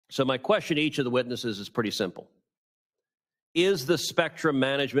So my question to each of the witnesses is pretty simple. Is the spectrum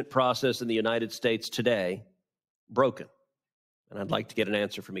management process in the United States today broken? And I'd like to get an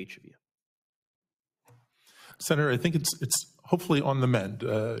answer from each of you. Senator, I think it's hopefully on the mend.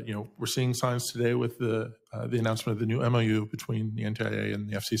 We're seeing signs today with the announcement of the new MOU between the NTIA and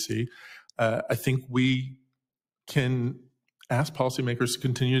the FCC. I think we can ask policymakers to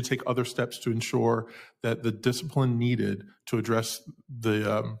continue to take other steps to ensure that the discipline needed to address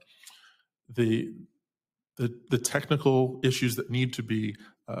the technical issues that need to be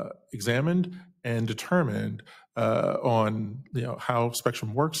examined and determined on how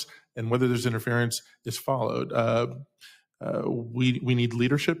spectrum works and whether there's interference is followed. We need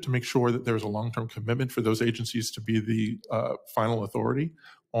leadership to make sure that there's a long-term commitment for those agencies to be the final authority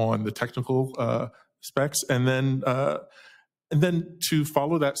on the technical specs, and then to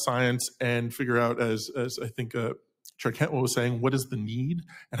follow that science and figure out, as I think Chair Cantwell was saying, what is the need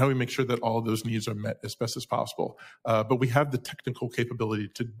and how we make sure that all of those needs are met as best as possible. But we have the technical capability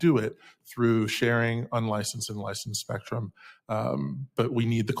to do it through sharing unlicensed and licensed spectrum, but we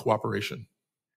need the cooperation